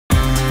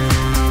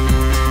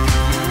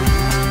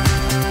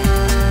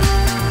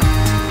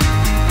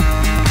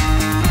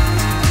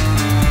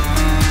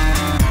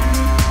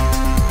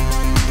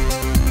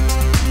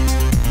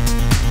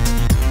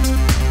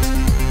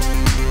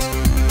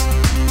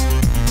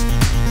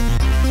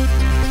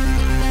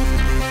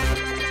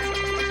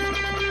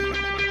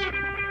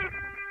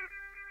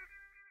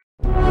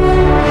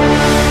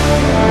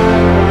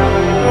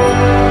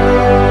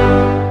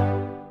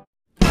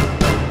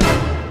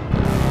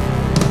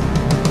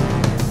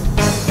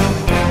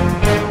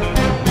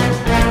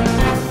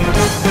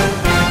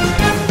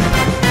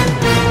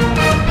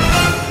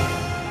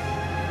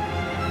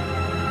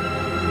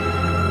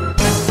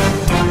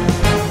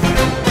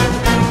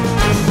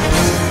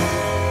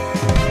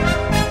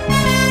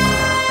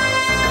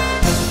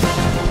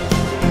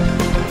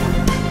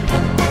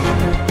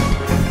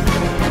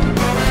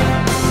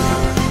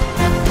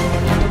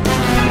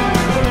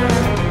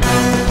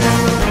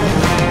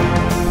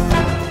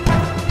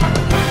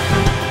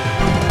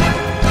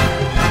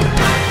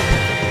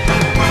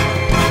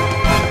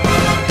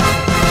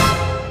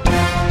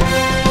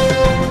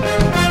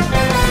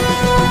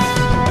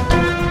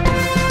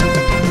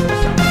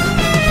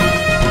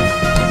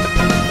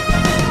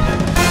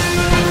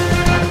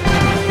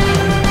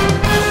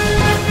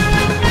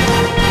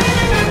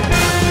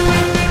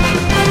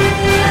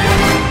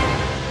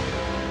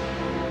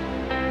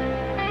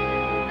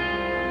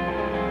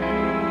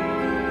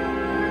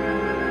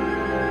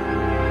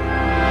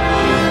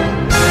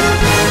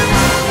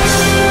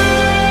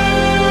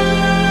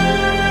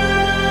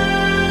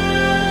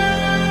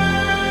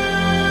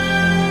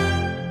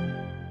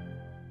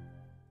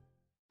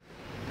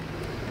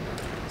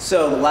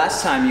So the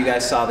last time you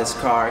guys saw this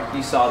car,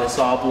 you saw this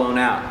all blown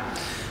out.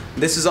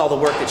 This is all the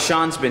work that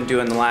Sean's been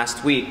doing the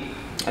last week.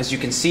 As you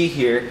can see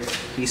here,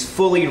 he's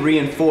fully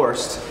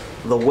reinforced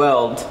the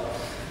weld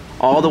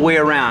all the way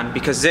around,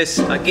 because this,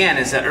 again,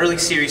 is an early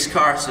series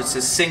car, so it's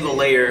a single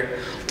layer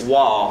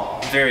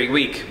wall, very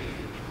weak.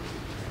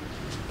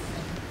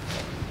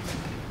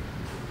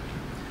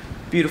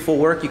 Beautiful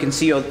work. You can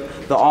see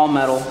the all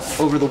metal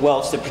over the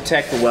welds to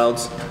protect the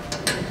welds.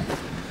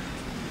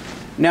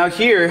 Now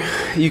here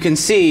you can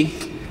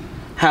see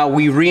how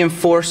we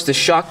reinforced the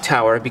shock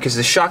tower, because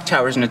the shock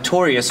tower is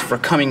notorious for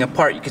coming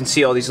apart. You can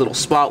see all these little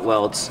spot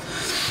welds.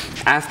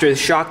 After the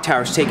shock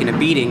tower is taking a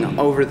beating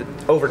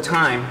over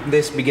time,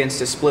 this begins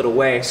to split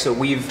away. So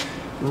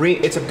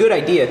it's a good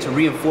idea to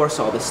reinforce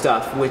all this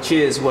stuff, which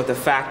is what the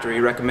factory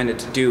recommended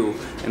to do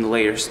in the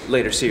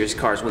later series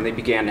cars when they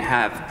began to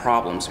have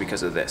problems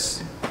because of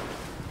this.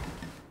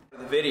 For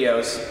the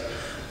videos,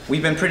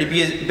 we've been pretty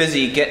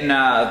busy getting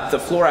the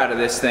floor out of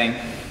this thing.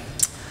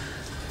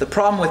 The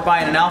problem with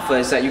buying an Alfa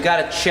is that you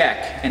gotta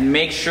check and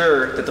make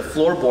sure that the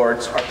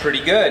floorboards are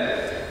pretty good.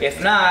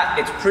 If not,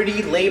 it's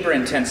pretty labor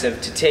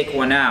intensive to take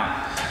one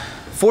out.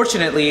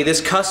 Fortunately, this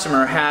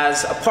customer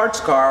has a parts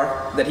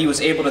car that he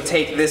was able to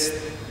take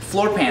this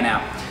floor pan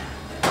out.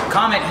 The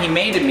comment he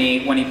made to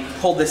me when he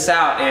pulled this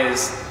out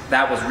is,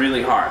 that was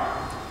really hard.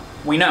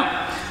 We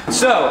know.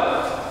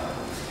 So,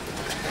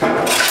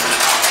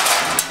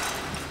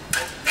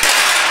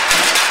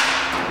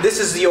 this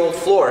is the old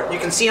floor. You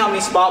can see how many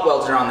spot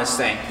welds are on this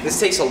thing. This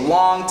takes a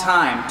long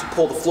time to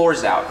pull the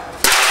floors out.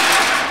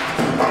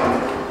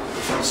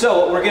 So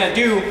what we're gonna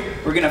do,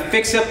 we're gonna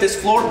fix up this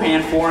floor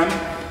pan for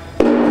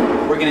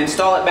him. We're gonna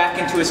install it back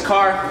into his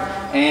car.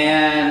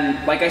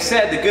 And like I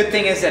said, the good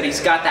thing is that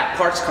he's got that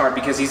parts card,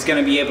 because he's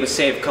gonna be able to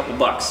save a couple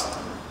bucks.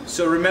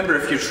 So remember,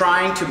 if you're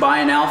trying to buy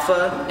an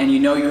Alfa and you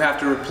know you have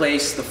to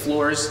replace the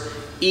floors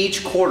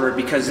each quarter,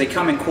 because they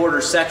come in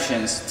quarter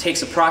sections,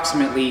 takes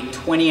approximately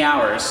 20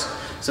 hours.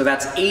 So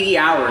that's 80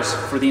 hours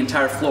for the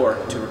entire floor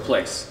to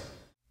replace.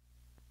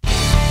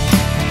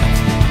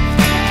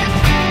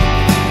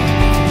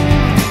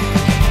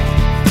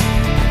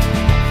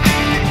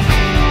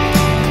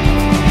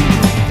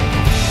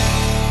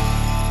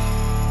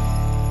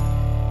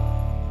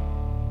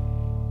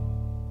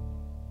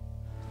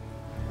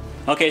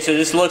 Okay, so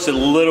this looks a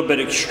little bit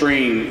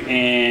extreme,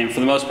 and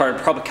for the most part,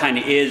 it probably kind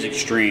of is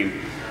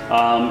extreme.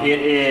 It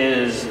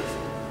is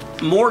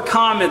more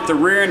common that the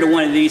rear end of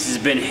one of these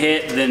has been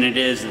hit than it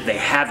is that they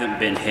haven't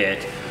been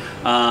hit.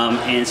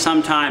 And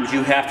sometimes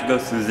you have to go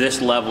through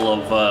this level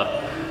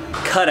of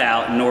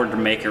cutout in order to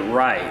make it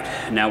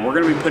right. Now, we're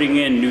going to be putting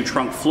in new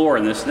trunk floor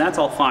in this, and that's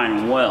all fine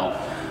and well.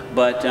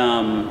 But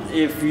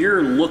if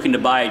you're looking to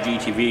buy a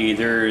GTV,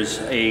 there's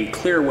a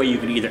clear way you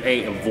can either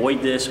A,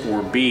 avoid this,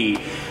 or B,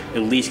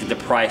 at least get the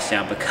price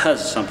down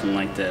because of something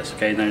like this.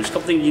 Okay, now there's a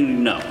couple things you need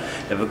to know.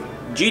 If a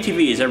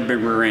GTV has ever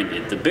been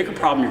rear-ended, the bigger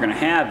problem you're going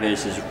to have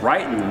is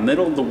right in the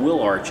middle of the wheel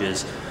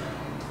arches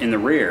in the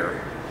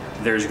rear,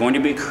 there's going to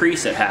be a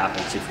crease that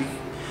happens. If you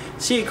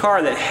see a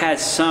car that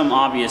has some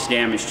obvious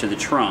damage to the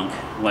trunk,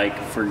 like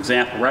for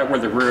example, right where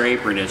the rear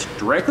apron is,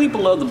 directly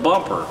below the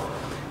bumper,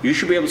 you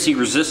should be able to see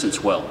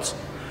resistance welds.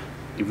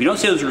 If you don't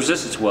see those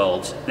resistance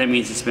welds, that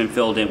means it's been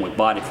filled in with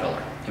body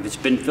filler. If it's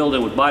been filled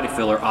in with body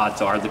filler,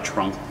 odds are the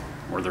trunk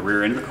or the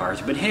rear end of the car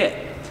has been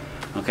hit.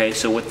 Okay,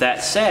 so with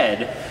that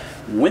said,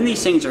 when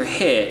these things are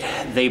hit,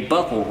 they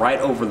buckle right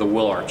over the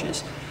wheel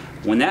arches.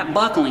 When that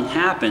buckling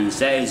happens,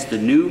 that is the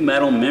new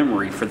metal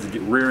memory for the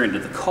rear end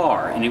of the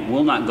car, and it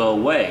will not go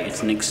away.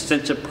 It's an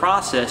extensive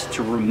process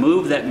to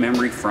remove that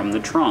memory from the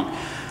trunk.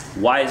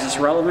 Why is this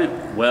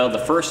relevant? Well,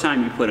 the first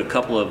time you put a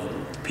couple of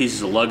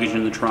pieces of luggage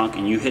in the trunk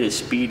and you hit a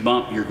speed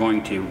bump, you're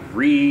going to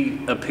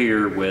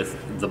reappear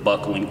with the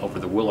buckling over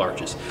the wheel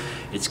arches.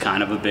 It's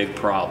kind of a big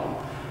problem.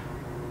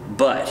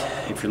 But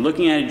if you're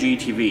looking at a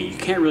GTV, you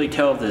can't really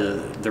tell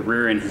if the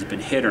rear end has been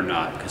hit or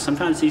not, because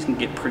sometimes these can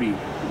get pretty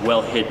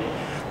well hidden.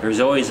 There's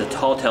always a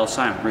tall tale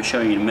sign. We're going to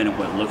show you in a minute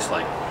what it looks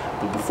like.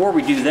 But before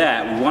we do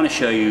that, we want to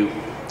show you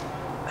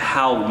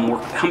how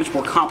much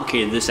more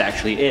complicated this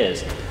actually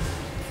is.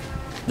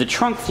 The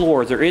trunk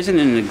floor, there isn't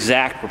an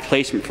exact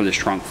replacement for this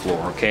trunk floor,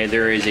 okay?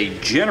 There is a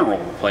general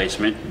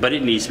replacement, but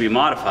it needs to be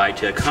modified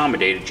to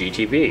accommodate a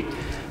GTV.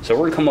 So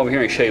we're going to come over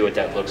here and show you what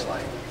that looks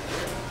like.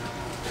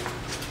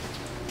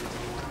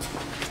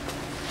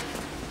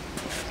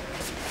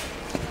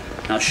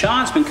 Now,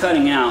 Sean's been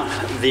cutting out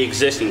the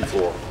existing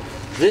floor.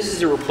 This is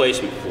the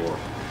replacement floor.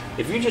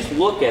 If you just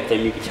look at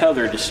them, you can tell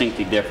they're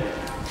distinctly different.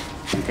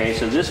 Okay,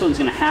 so this one's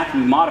going to have to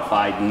be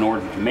modified in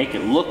order to make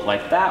it look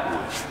like that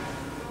one.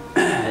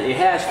 It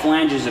has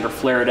flanges that are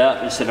flared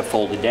up instead of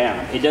folded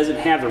down. It doesn't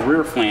have the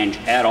rear flange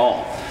at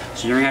all.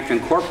 So you're going to have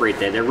to incorporate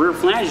that. The rear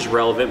flange is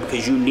relevant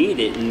because you need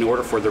it in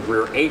order for the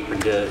rear apron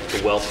to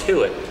weld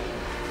to it.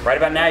 Right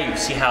about now, you can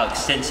see how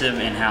extensive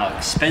and how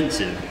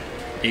expensive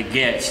it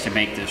gets to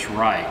make this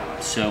right.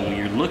 So when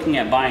you're looking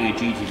at buying a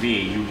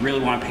GTV, you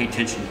really want to pay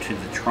attention to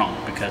the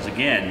trunk, because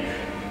again,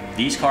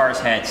 These cars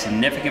had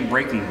significant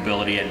braking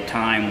ability at a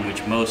time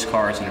which most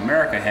cars in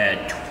America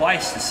had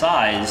twice the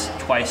size,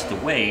 twice the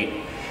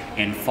weight,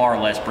 and far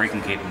less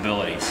braking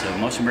capability. So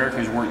most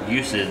Americans weren't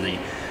used to the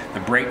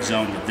brake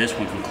zone that this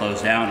one can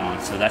close down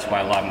on, so that's why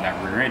a lot of them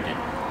got rear-ended.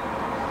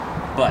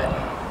 But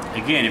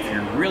again, if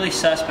you're really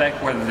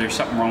suspect whether there's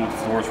something wrong with the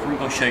floors, we're going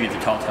to go show you the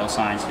telltale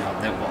signs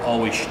that will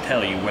always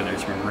tell you whether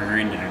it's been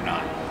rear-ended or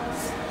not.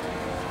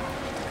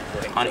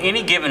 On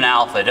any given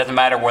Alfa, it doesn't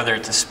matter whether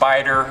it's a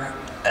Spider,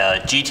 a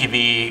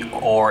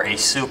GTV, or a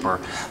Super,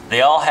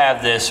 they all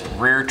have this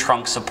rear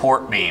trunk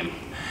support beam.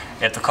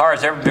 If the car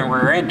has ever been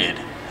rear-ended,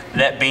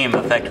 that beam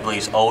effectively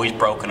is always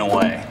broken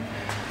away.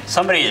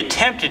 Somebody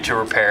attempted to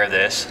repair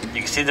this.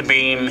 You can see the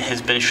beam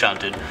has been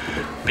shunted,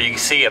 but you can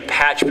see a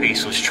patch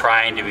piece was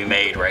trying to be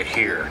made right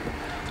here.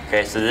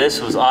 Okay, so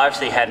this was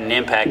obviously had an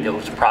impact that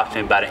was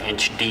approximately about 1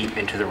 inch deep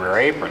into the rear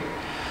apron.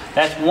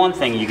 That's one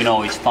thing you can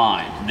always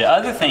find. The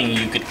other thing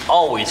you can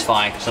always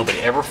find, because nobody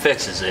ever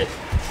fixes it,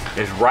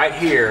 is right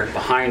here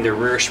behind the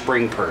rear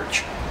spring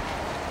perch.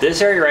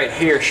 This area right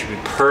here should be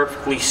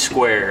perfectly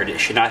squared. It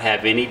should not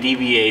have any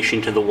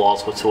deviation to the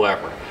walls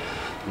whatsoever.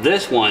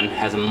 This one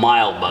has a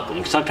mild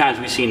buckling. Sometimes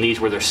we've seen these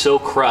where they're so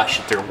crushed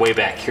that they're way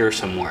back here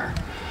somewhere.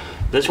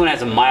 This one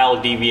has a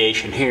mild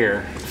deviation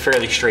here,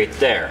 fairly straight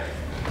there.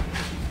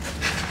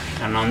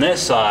 And on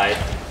this side,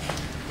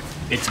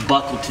 it's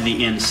buckled to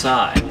the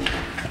inside.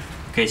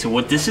 Okay, so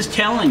what this is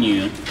telling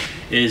you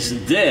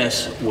is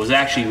this was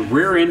actually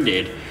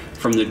rear-ended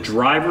from the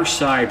driver's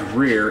side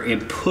rear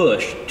and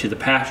pushed to the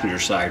passenger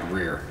side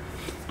rear.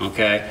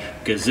 Okay,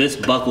 because this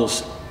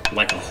buckles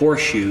like a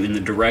horseshoe in the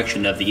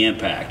direction of the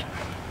impact.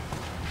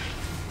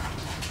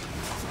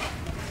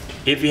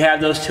 If you have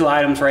those two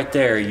items right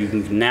there, you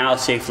can now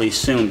safely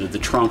assume that the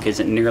trunk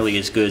isn't nearly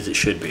as good as it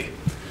should be.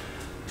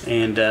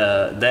 And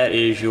that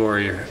is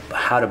your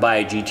how to buy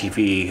a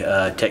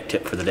GTV tech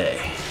tip for the day.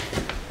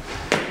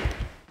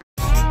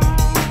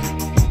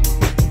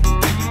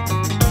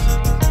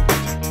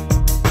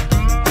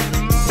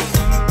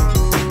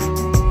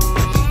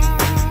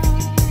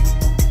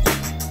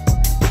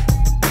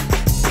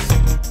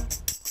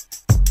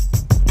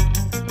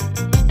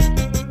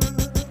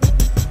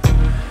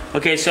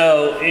 Okay,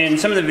 so in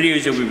some of the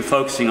videos that we've been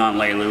focusing on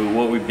lately,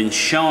 what we've been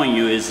showing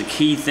you is the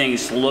key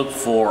things to look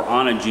for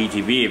on a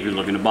GTV if you're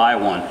looking to buy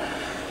one.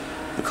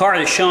 The car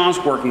that Sean's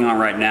working on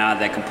right now,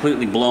 that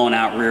completely blown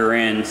out rear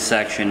end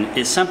section,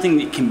 is something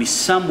that can be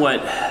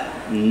somewhat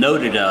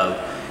noted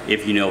of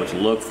if you know what to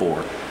look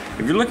for.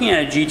 If you're looking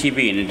at a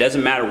GTV, and it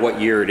doesn't matter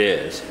what year it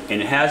is, and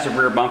it has the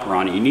rear bumper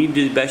on it, you need to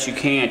do the best you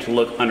can to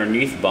look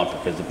underneath the bumper,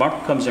 because the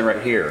bumper comes in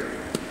right here.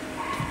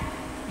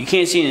 You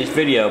can't see in this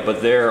video,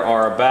 but there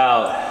are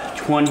about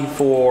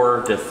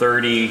 24 to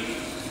 30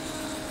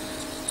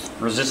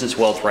 resistance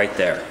welds right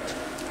there.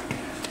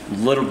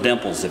 Little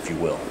dimples, if you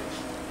will.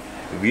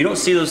 If you don't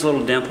see those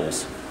little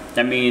dimples,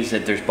 that means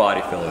that there's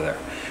body filler there.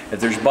 If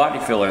there's body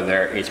filler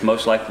there, it's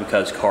most likely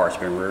because the car has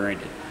been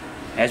rear-ended.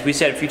 As we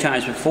said a few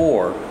times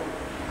before,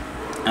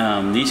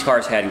 these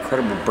cars had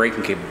incredible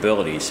braking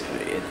capabilities.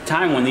 At the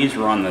time when these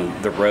were on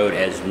the road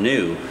as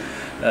new,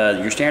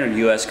 your standard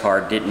US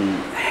car didn't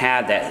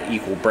have that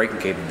equal braking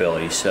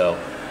capability, so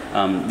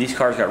these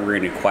cars got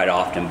rear-ended quite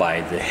often by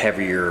the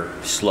heavier,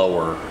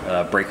 slower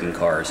braking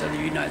cars of the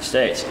United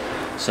States.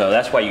 So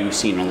that's why you've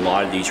seen a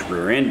lot of these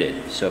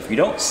rear-ended. So if you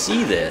don't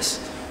see this,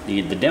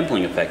 the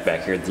dimpling effect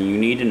back here, then you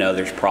need to know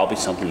there's probably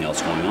something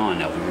else going on.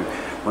 Now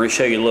we're going to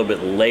show you a little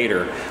bit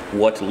later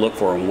what to look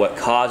for and what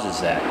causes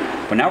that.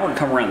 But now we're going to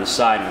come around the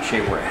side and show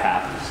you where it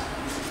happens.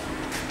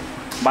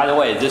 By the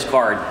way, this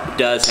car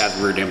does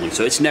have rear dimpling,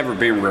 so it's never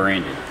been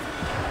rear-ended.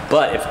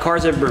 But if a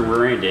car's ever been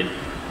rear-ended,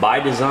 by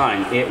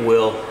design, it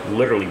will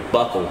literally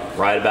buckle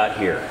right about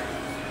here.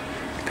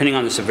 Depending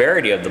on the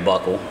severity of the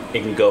buckle,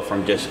 it can go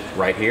from just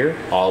right here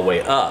all the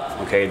way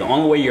up. Okay, the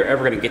only way you're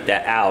ever going to get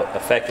that out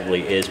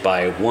effectively is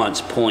by once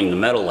pulling the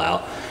metal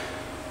out.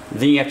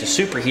 Then you have to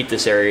superheat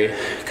this area,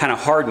 kind of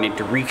harden it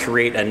to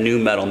recreate a new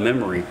metal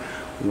memory,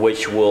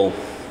 which will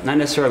not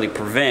necessarily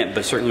prevent,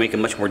 but certainly make it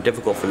much more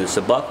difficult for this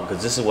to buckle,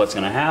 because this is what's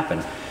going to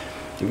happen.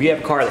 If you have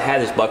a car that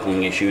had this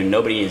buckling issue and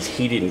nobody has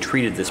heated and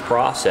treated this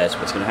process,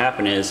 what's going to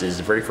happen is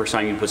the very first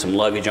time you put some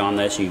luggage on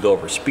this and you go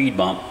over a speed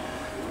bump,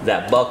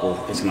 that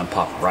buckle is going to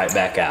pop right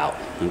back out.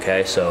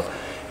 Okay, so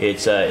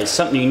it's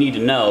something you need to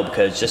know,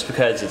 because just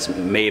because it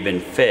may have been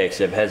fixed,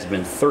 if it has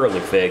been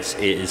thoroughly fixed,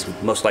 it is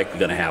most likely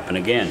going to happen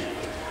again.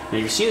 Now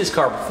you've seen this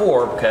car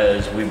before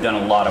because we've done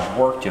a lot of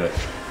work to it.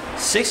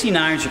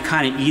 69s are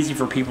kind of easy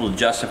for people to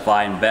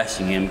justify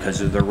investing in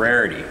because of the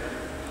rarity.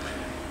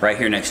 Right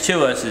here next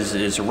to us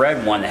is a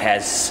red one that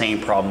has the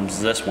same problems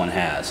this one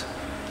has.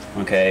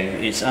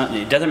 Okay,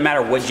 it doesn't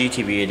matter what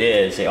GTV it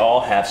is, they all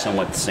have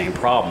somewhat the same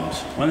problems.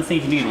 One of the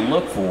things you need to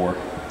look for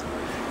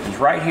is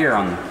right here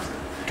on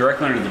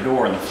directly under the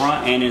door in the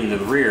front and in the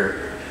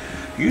rear,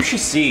 you should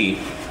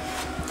see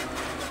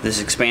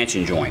this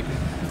expansion joint.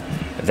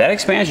 If that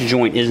expansion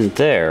joint isn't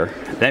there,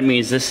 that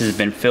means this has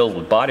been filled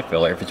with body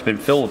filler. If it's been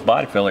filled with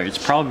body filler, it's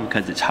probably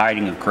because it's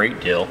hiding a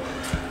great deal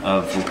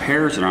of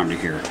repairs that are under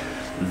here.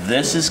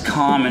 This is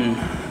common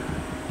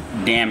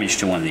damage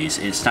to one of these.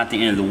 It's not the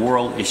end of the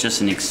world, it's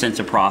just an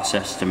extensive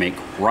process to make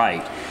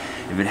right.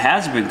 If it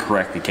has been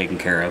correctly taken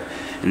care of,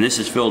 and this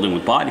is filled in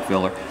with body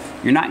filler,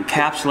 you're not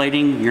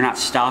encapsulating, you're not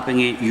stopping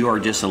it, you are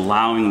just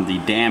allowing the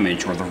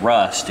damage or the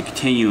rust to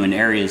continue in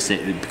areas that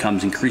it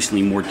becomes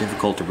increasingly more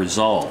difficult to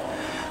resolve.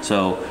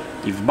 So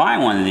if you buy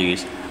one of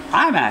these,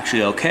 I'm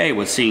actually okay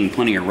with seeing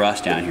plenty of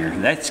rust down here.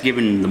 That's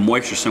giving the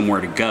moisture somewhere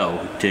to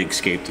go to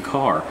escape the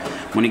car.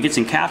 When it gets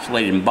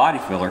encapsulated in body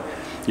filler,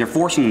 you're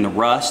forcing the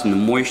rust and the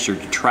moisture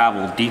to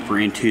travel deeper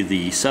into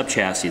the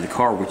subchassis of the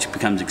car, which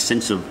becomes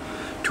extensive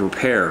to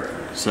repair.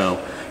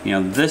 So, you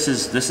know, this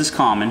is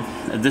common.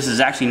 This is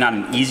actually not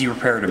an easy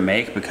repair to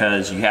make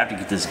because you have to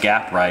get this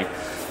gap right.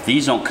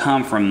 These don't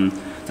come from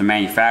the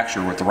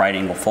manufacturer with the right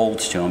angle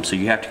folds to them, so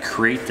you have to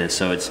create this.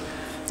 So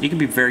it can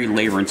be very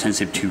labor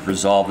intensive to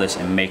resolve this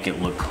and make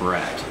it look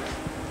correct.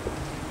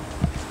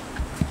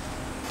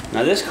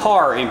 Now this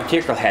car in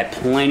particular had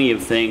plenty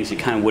of things that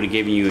kind of would have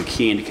given you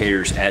key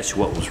indicators as to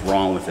what was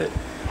wrong with it.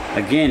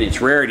 Again, its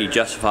rarity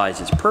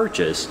justifies its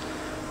purchase,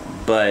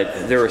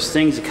 but there was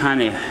things that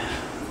kind of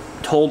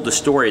told the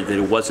story that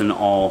it wasn't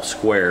all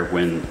square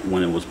when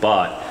it was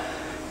bought.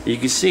 You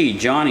can see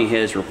Johnny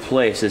has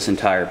replaced this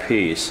entire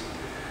piece.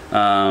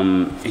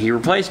 He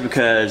replaced it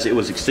because it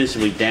was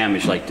extensively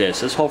damaged like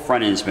this. This whole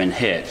front end has been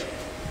hit.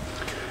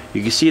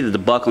 You can see that the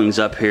buckling's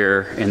up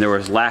here and there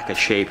was lack of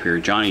shape here.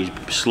 Johnny's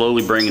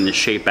slowly bringing the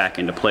shape back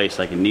into place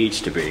like it needs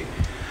to be.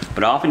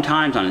 But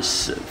oftentimes, on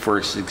for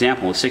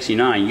example, a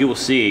 69, you will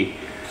see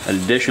an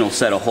additional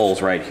set of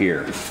holes right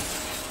here.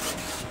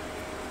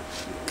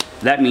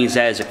 That means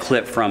that is a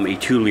clip from a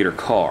 2-liter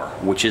car,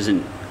 which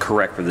isn't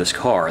correct for this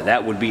car.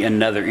 That would be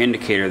another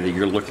indicator that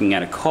you're looking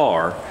at a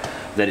car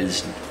that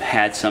has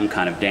had some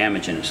kind of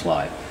damage in its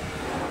life.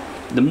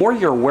 The more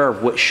you're aware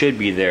of what should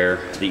be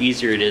there, the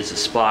easier it is to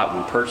spot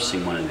when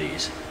purchasing one of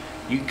these.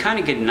 You can kind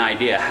of get an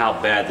idea how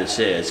bad this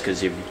is,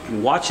 because if you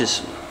watch this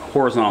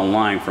horizontal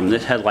line from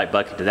this headlight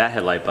bucket to that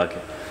headlight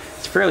bucket,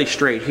 it's fairly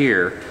straight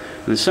here,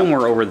 and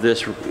somewhere over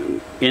this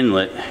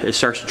inlet it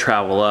starts to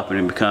travel up and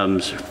it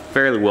becomes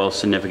fairly well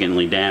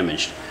significantly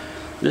damaged.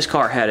 This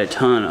car had a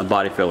ton of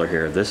body filler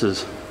here. This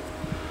is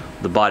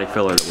the body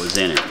filler that was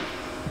in it.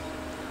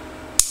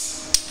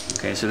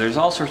 Okay, so there's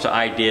all sorts of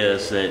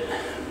ideas that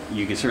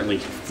you can certainly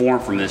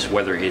form from this,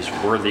 whether it's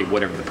worthy of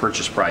whatever the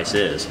purchase price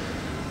is.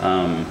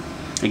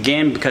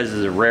 Again, because of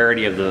the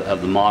rarity of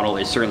the model,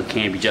 it certainly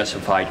can be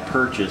justified to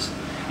purchase.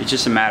 It's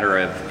just a matter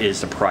of,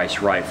 is the price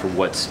right for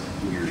what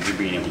you're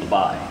being able to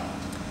buy.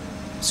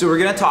 So we're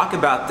going to talk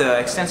about the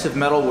extensive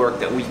metal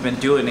work that we've been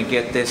doing to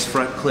get this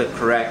front clip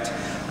correct.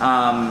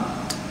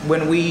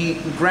 When we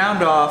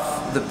ground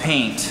off the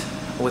paint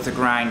with a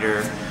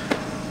grinder,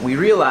 we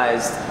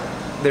realized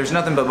there's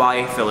nothing but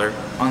body filler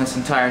on this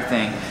entire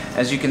thing.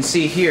 As you can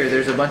see here,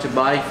 there's a bunch of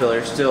body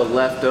filler still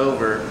left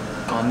over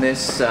on this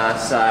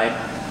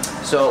side.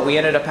 So what we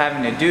ended up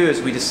having to do is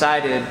we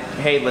decided,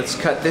 hey, let's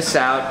cut this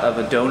out of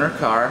a donor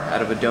car,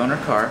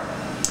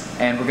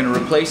 and we're going to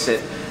replace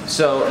it.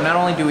 So not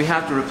only do we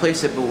have to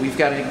replace it, but we've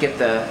got to get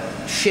the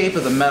shape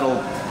of the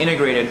metal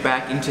integrated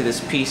back into this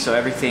piece so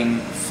everything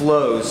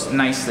flows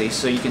nicely.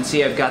 So you can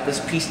see I've got this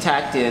piece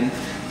tacked in.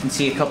 You can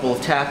see a couple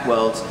of tack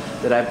welds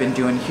that I've been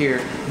doing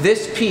here.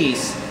 This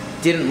piece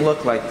didn't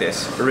look like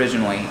this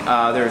originally.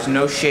 There's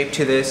no shape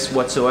to this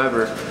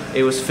whatsoever.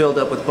 It was filled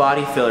up with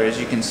body filler, as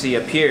you can see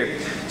up here.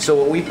 So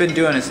what we've been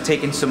doing is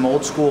taking some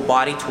old school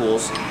body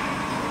tools.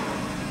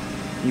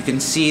 You can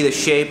see the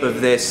shape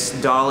of this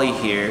dolly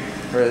here.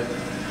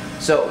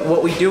 So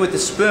what we do with the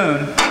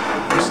spoon,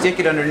 we stick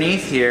it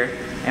underneath here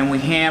and we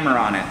hammer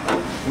on it.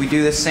 We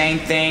do the same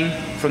thing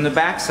from the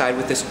back side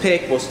with this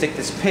pick. We'll stick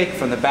this pick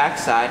from the back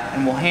side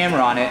and we'll hammer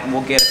on it, and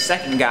we'll get a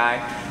second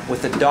guy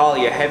with a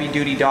dolly, a heavy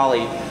duty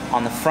dolly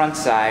on the front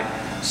side.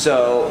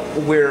 So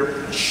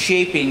we're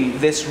shaping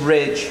this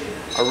ridge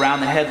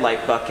around the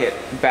headlight bucket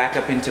back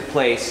up into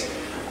place.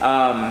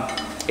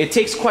 It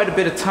takes quite a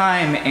bit of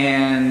time,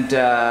 and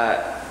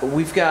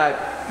we've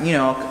got, you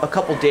know, a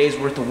couple days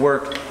worth of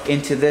work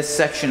into this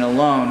section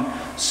alone.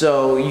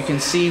 So you can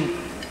see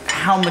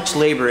how much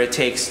labor it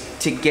takes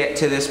to get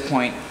to this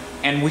point,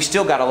 and we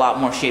still got a lot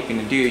more shaping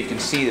to do. You can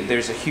see that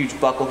there's a huge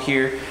buckle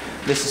here.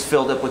 This is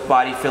filled up with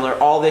body filler.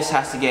 All this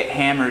has to get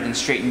hammered and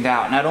straightened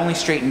out. Not only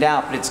straightened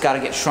out, but it's got to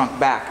get shrunk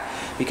back,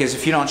 because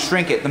if you don't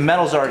shrink it, the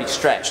metal's already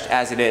stretched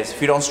as it is.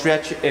 If you don't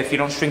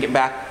shrink it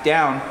back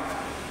down,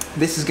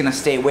 this is going to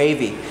stay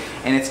wavy,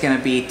 and it's going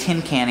to be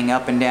tin canning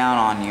up and down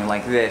on you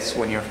like this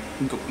when you're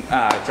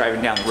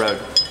driving down the road.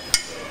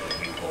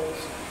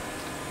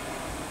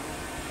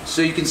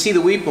 So you can see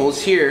the weep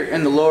holes here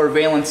in the lower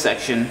valence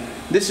section.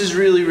 This is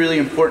really, really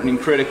important and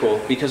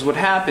critical, because what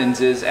happens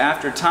is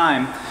after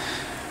time,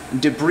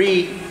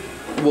 debris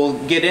will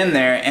get in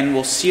there and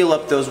will seal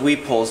up those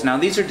weep holes. Now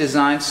these are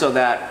designed so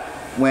that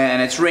when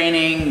it's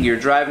raining, you're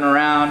driving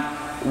around,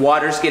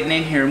 water's getting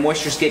in here,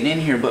 moisture's getting in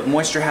here, but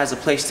moisture has a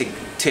place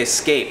to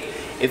escape.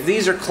 If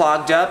these are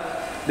clogged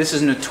up, this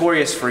is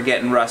notorious for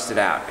getting rusted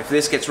out. If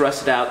this gets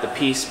rusted out, the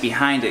piece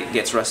behind it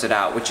gets rusted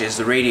out, which is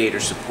the radiator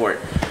support.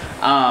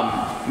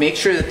 Make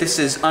sure that this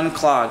is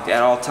unclogged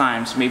at all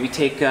times. Maybe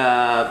take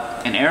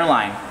an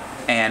airline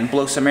and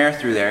blow some air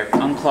through there,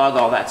 unclog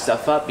all that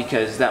stuff up,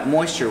 because that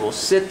moisture will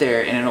sit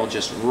there and it'll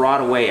just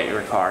rot away at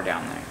your car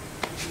down there.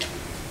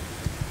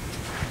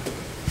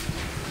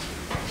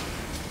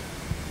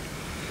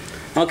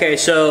 Okay,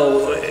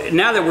 so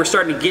now that we're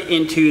starting to get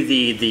into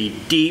the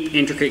deep,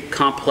 intricate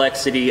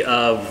complexity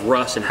of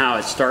rust and how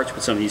it starts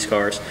with some of these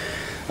cars,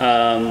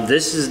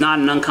 this is not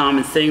an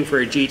uncommon thing for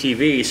a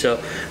GTV, so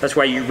that's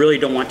why you really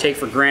don't want to take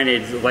for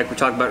granted, like we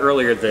talked about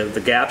earlier, the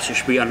gaps that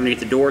should be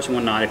underneath the doors and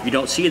whatnot. If you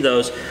don't see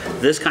those,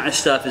 this kind of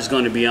stuff is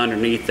going to be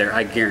underneath there,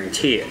 I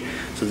guarantee it.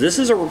 So this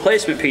is a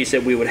replacement piece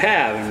that we would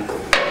have, and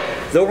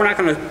though we're not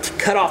going to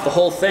cut off the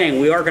whole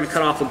thing, we are going to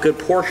cut off a good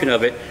portion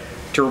of it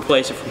to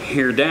replace it from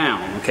here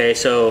down. Okay,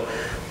 so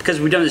because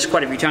we've done this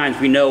quite a few times,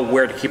 we know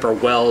where to keep our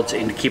welds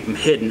and to keep them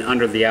hidden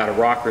under the outer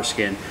rocker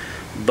skin.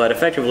 But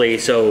effectively,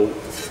 so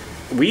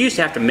we used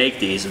to have to make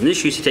these, and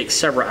this used to take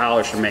several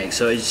hours to make,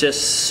 so it's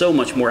just so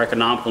much more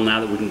economical now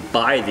that we can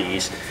buy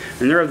these.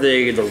 And they're of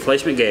the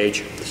replacement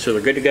gauge, so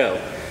they're good to go.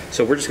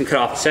 So we're just going to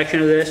cut off a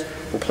section of this,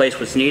 replace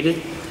what's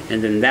needed,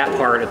 and then that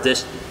part of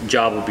this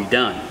job will be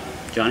done.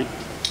 Johnny?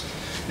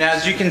 Now,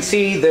 as you can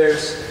see,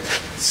 there's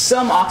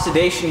some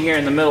oxidation here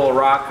in the middle of the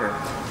rocker,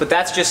 but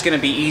that's just going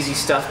to be easy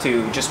stuff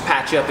to just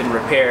patch up and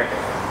repair.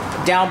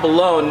 Down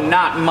below,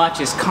 not much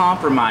is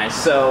compromised,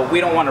 so we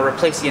don't want to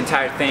replace the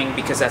entire thing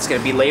because that's going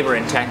to be labor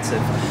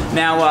intensive.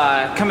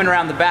 Now, coming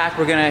around the back,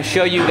 we're going to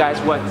show you guys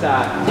what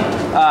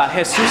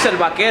Jesus El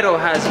Vaquero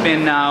has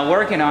been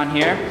working on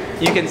here.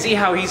 You can see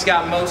how he's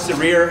got most of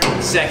the rear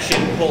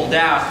section pulled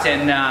out,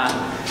 and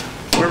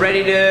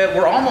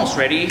we're almost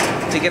ready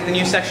to get the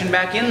new section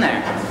back in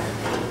there.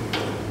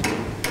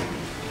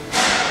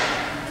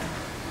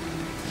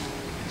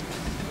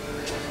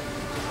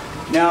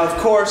 Now, of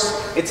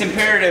course, it's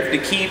imperative to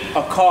keep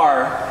a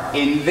car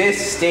in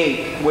this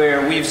state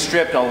where we've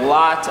stripped a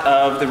lot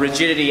of the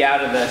rigidity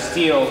out of the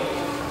steel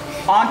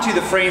onto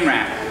the frame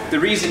rack. The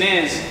reason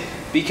is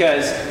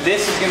because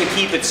this is going to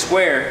keep it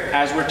square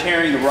as we're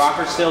tearing the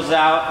rocker sills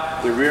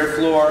out, the rear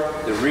floor,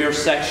 the rear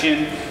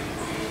section.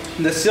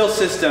 The sill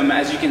system,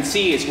 as you can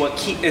see, is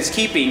what is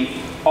keeping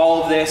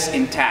all of this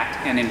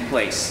intact and in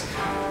place.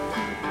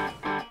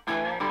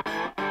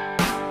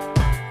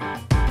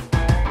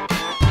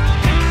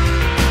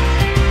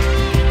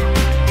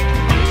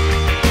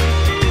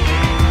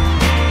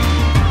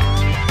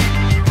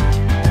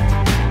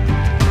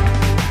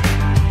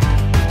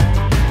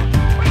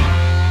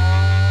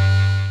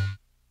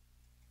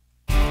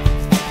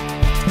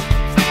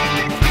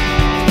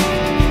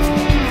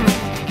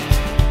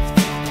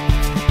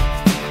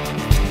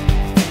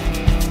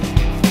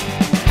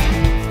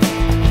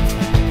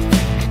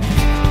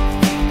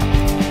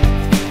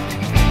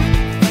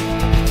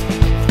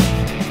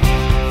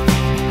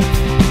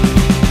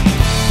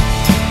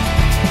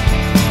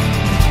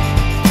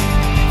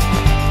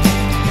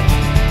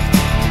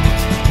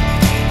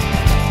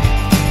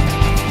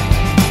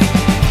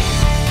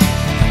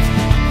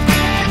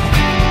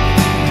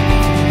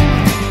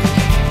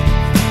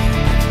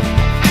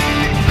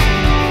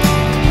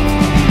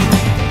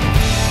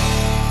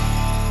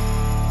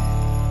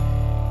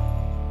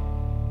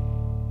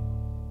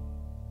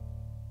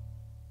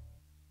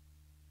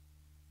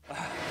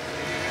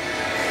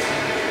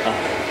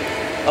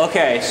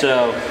 Okay,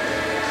 so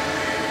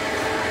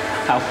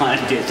I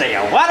wanted to say,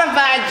 what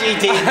about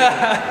GTV?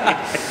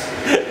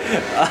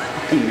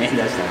 Oh man,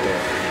 that's not good.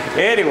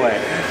 Anyway.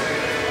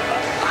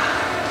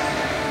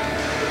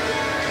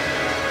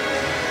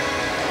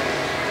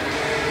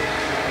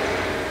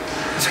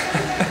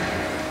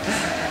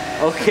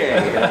 Okay,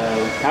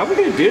 how are we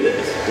gonna do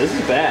this? This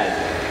is bad.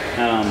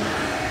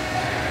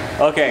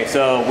 Okay,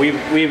 so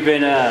we've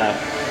been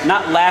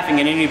not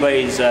laughing at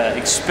anybody's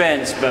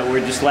expense, but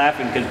we're just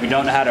laughing because we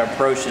don't know how to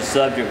approach the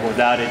subject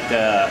without it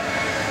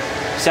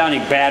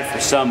sounding bad for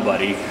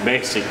somebody,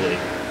 basically.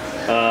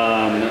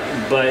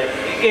 But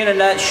in a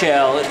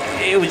nutshell,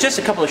 it was just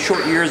a couple of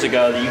short years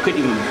ago that you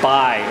couldn't even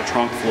buy a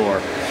trunk floor.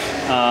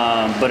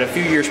 But a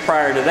few years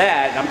prior to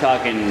that, I'm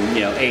talking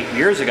 8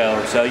 years ago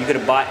or so, you could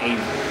have bought an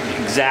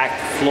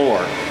exact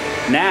floor.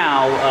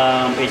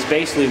 Now, it's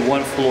basically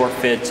one floor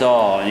fits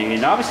all.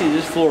 And obviously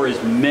this floor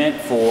is meant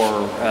for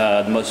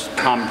the most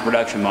common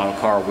production model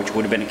car, which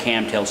would have been a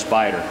camtail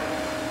Spider.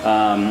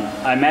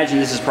 I imagine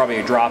this is probably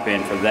a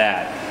drop-in for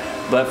that.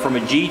 But from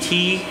a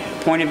GT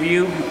point of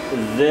view,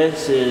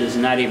 this is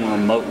not even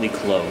remotely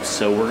close.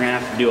 So we're gonna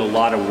have to do a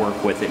lot of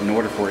work with it in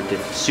order for it to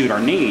suit our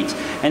needs.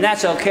 And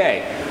that's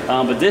okay.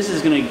 But this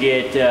is gonna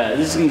get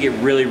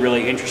really,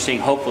 really interesting.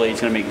 Hopefully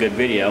it's gonna make a good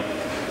video.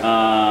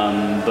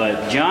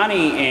 But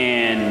Johnny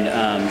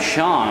and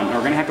Sean are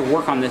going to have to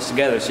work on this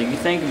together, so you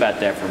think about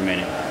that for a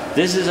minute.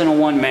 This isn't a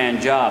one-man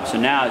job, so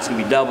now it's going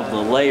to be double the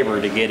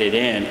labor to get it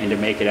in and to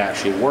make it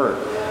actually work.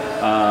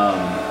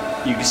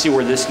 You can see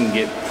where this can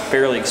get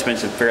fairly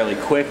expensive fairly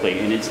quickly,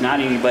 and it's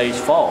not anybody's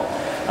fault.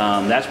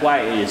 That's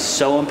why it is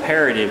so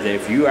imperative that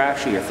if you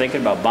actually are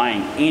thinking about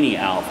buying any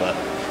Alfa,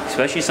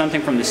 especially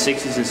something from the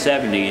 60s and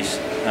 70s,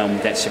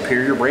 that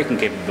superior braking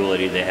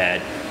capability they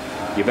had,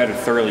 you better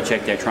thoroughly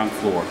check that trunk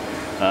floor.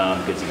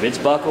 Because if it's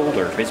buckled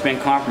or if it's been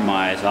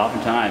compromised,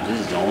 oftentimes this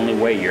is the only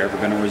way you're ever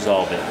going to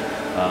resolve it.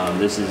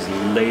 This is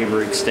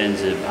labor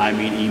extensive, I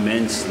mean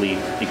immensely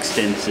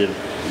extensive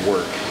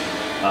work.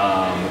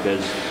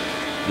 Because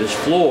this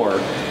floor,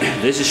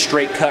 this is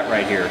straight cut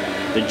right here.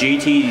 The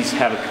GTs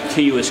have a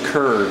continuous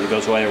curve that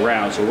goes all the way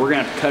around, so we're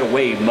going to have to cut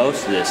away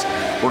most of this.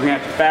 We're going to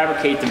have to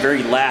fabricate the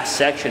very last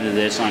section of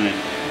this on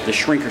the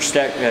shrinker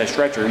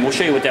stretcher, and we'll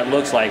show you what that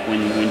looks like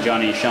when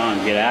Johnny and Sean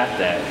get at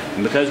that.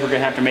 And because we're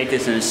going to have to make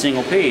this in a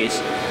single piece,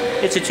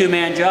 it's a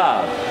two-man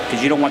job,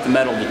 because you don't want the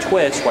metal to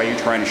twist while you're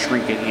trying to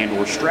shrink it and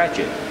or stretch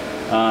it.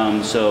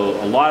 So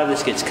a lot of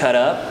this gets cut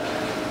up.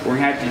 We're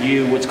going to have to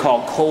do what's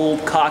called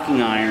cold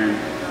cocking iron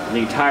the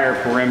entire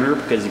perimeter,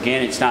 because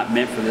again, it's not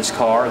meant for this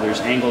car.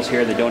 There's angles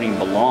here that don't even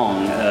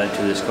belong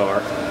to this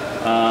car.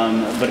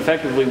 But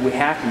effectively, we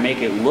have to make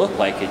it look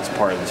like it's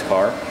part of this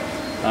car.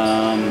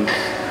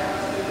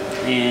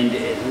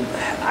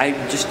 I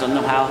just don't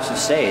know how else to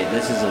say it.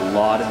 This is a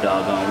lot of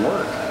doggone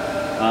work.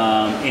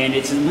 And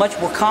it's much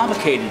more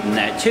complicated than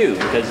that too,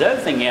 because the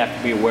other thing you have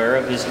to be aware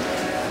of is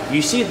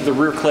you see that the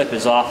rear clip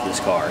is off this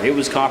car. It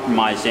was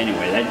compromised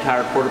anyway. That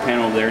entire quarter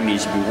panel there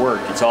needs to be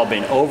worked. It's all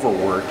been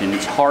overworked and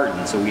it's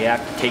hardened, so we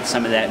have to take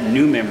some of that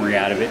new memory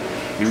out of it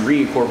and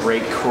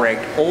reincorporate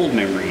correct old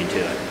memory into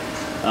it.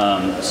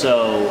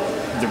 So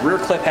the rear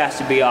clip has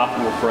to be off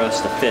in order for us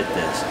to fit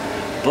this.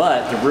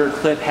 But the rear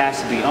clip has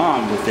to be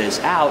on with this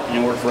out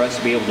in order for us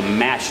to be able to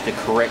match the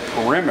correct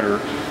perimeter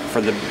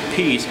for the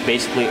piece,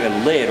 basically a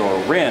lid or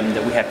a rim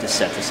that we have to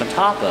set this on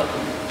top of.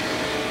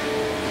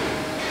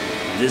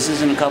 This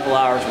isn't a couple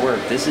hours work.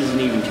 This isn't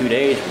even 2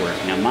 days work.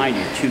 Now mind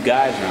you, 2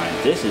 guys are on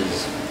it. This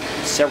is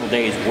several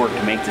days work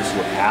to make this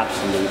look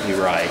absolutely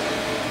right.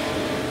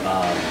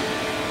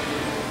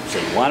 So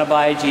you want to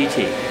buy a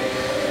GT,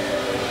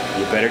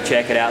 you better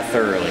check it out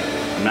thoroughly.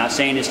 I'm not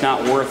saying it's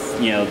not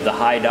worth, you know, the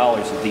high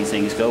dollars that these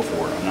things go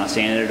for. I'm not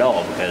saying it at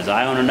all, because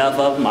I own enough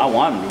of them. I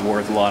want them to be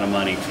worth a lot of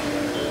money.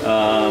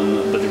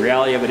 But the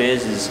reality of it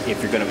is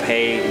if you're going to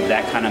pay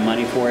that kind of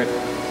money for it,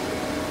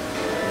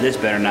 this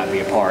better not be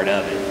a part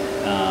of it.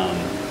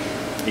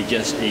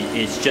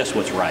 It's just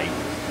what's right.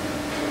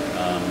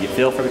 You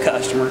feel for the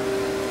customer.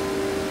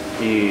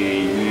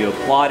 You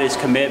applaud his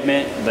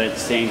commitment, but at the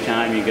same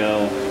time you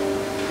go,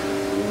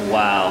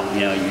 wow,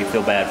 you know, you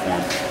feel bad for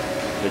him.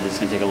 Because it's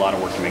going to take a lot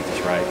of work to make this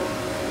right.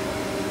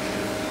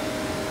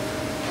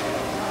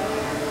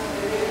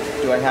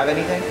 Do I have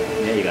anything?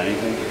 Yeah, you got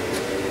anything?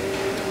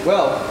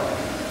 Well,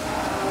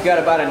 we've got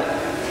about an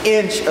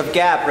inch of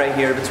gap right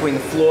here between the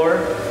floor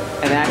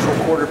and the actual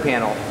quarter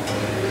panel.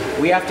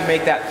 We have to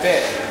make that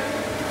fit.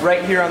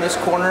 Right here on this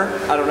corner,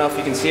 I don't know if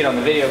you can see it on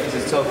the video because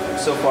it's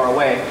so far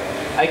away,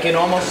 I can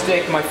almost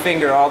stick my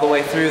finger all the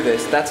way through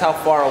this. That's how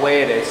far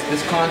away it is.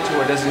 This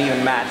contour doesn't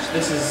even match.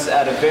 This is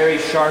at a very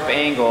sharp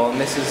angle, and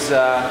this is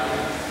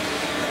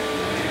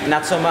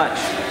not so much.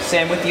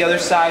 Same with the other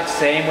side,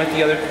 same with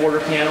the other quarter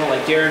panel.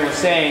 Like Darren was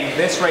saying,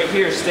 this right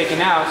here is sticking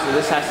out, so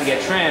this has to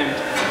get trimmed.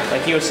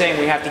 Like he was saying,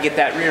 we have to get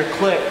that rear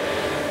clip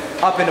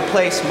up into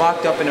place,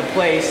 mocked up into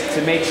place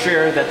to make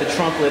sure that the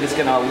trunk lid is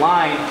going to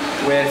align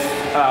with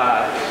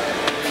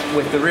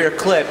the rear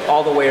clip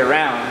all the way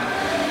around.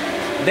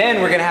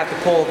 Then we're going to have to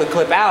pull the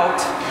clip out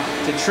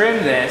to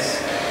trim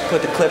this,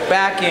 put the clip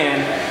back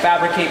in,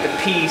 fabricate the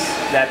piece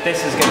that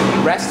this is going to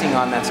be resting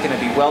on, that's going to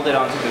be welded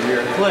onto the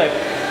rear clip,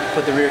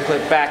 put the rear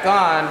clip back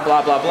on,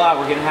 blah, blah, blah.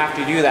 We're going to have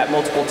to do that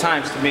multiple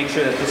times to make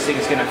sure that this thing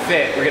is going to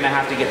fit. We're going to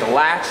have to get the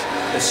latch,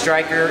 the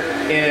striker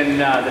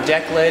in the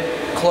deck lid,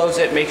 close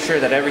it, make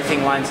sure that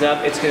everything lines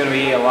up. It's going to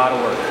be a lot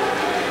of work.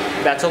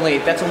 That's only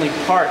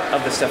part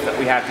of the stuff that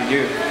we have to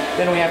do.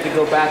 Then we have to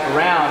go back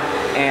around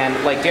and,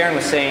 like Darren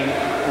was saying,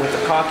 with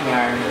the caulking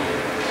iron,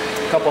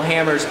 a couple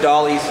hammers,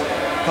 dollies,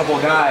 a couple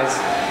guys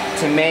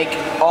to make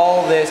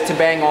all this, to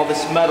bang all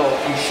this metal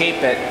and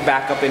shape it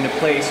back up into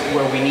place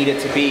where we need it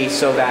to be,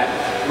 so that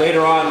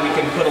later on we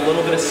can put a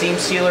little bit of seam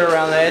sealer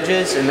around the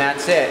edges and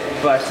that's it.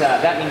 But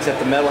that means that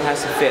the metal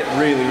has to fit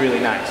really, really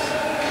nice.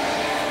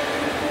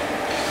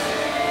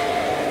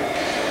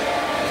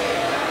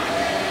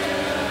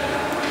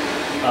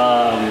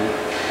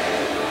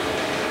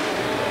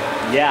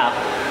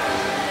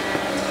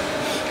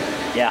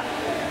 Yeah.